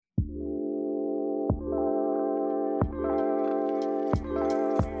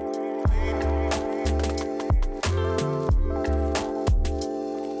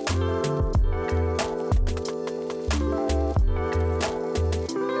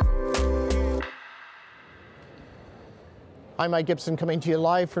I'm Mike Gibson coming to you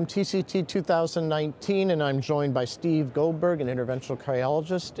live from TCT 2019, and I'm joined by Steve Goldberg, an interventional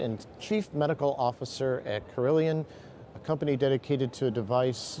cardiologist and Chief Medical Officer at Carilion, a company dedicated to a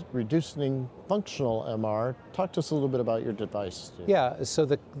device reducing functional MR. Talk to us a little bit about your device, Steve. Yeah, so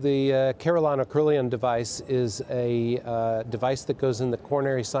the Carilion device is a device that goes in the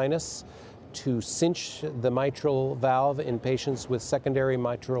coronary sinus to cinch the mitral valve in patients with secondary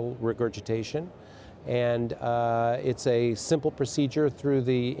mitral regurgitation. And it's a simple procedure through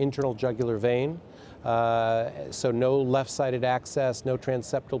the internal jugular vein. So no left-sided access, no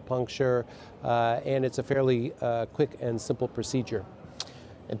transeptal puncture, and it's a fairly quick and simple procedure.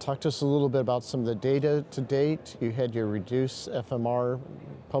 And talk to us a little bit about some of the data to date. You had your REDUCE FMR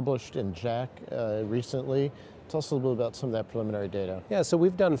published in JACC recently. Tell us a little bit about some of that preliminary data. Yeah, so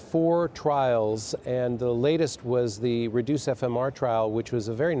we've done 4 trials, and the latest was the REDUCE FMR trial, which was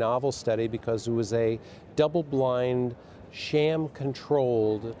a very novel study because it was a double-blind,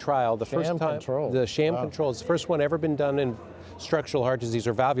 sham-controlled trial. The first one ever been done in structural heart disease,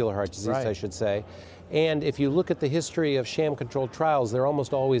 or valvular heart disease, right, I should say. And if you look at the history of sham-controlled trials, they're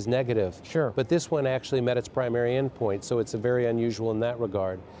almost always negative. Sure. But this one actually met its primary endpoint, so it's very unusual in that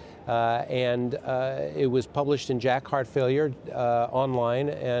regard. It was published in JACC Heart Failure online,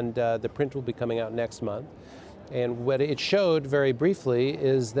 and the print will be coming out next month. And what it showed, very briefly,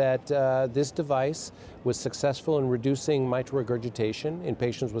 is that this device was successful in reducing mitral regurgitation in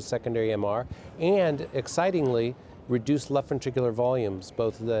patients with secondary MR, and excitingly, reduced left ventricular volumes,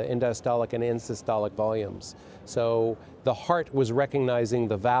 both the end-diastolic and end-systolic volumes. So the heart was recognizing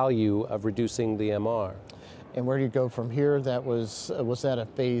the value of reducing the MR. And where do you go from here? That was that a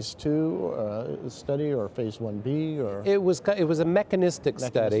phase 2 study or phase 1B or? It was a mechanistic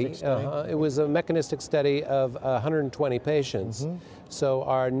study. It was a mechanistic study of 120 patients. Mm-hmm. So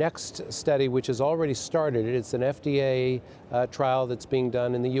our next study, which has already started, it's an FDA trial that's being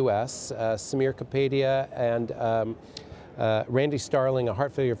done in the U.S. Samir Kapadia and Randy Starling, a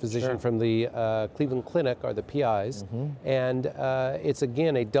heart failure physician, sure, from the Cleveland Clinic, are the PIs. Mm-hmm. And it's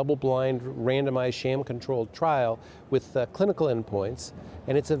again a double-blind, randomized, sham-controlled trial with clinical endpoints.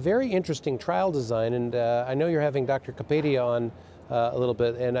 And it's a very interesting trial design, and I know you're having Dr. Kapadia on a little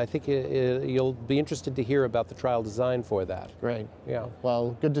bit, and I think you'll be interested to hear about the trial design for that. Great. Yeah.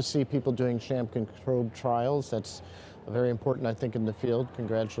 Well, good to see people doing sham-controlled trials. That's very important, I think, in the field.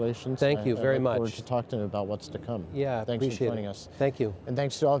 Congratulations. Thank you very much. I look forward to talking about what's to come. Yeah, thanks for joining us. Thank you. And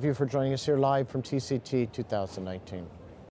thanks to all of you for joining us here live from TCT 2019.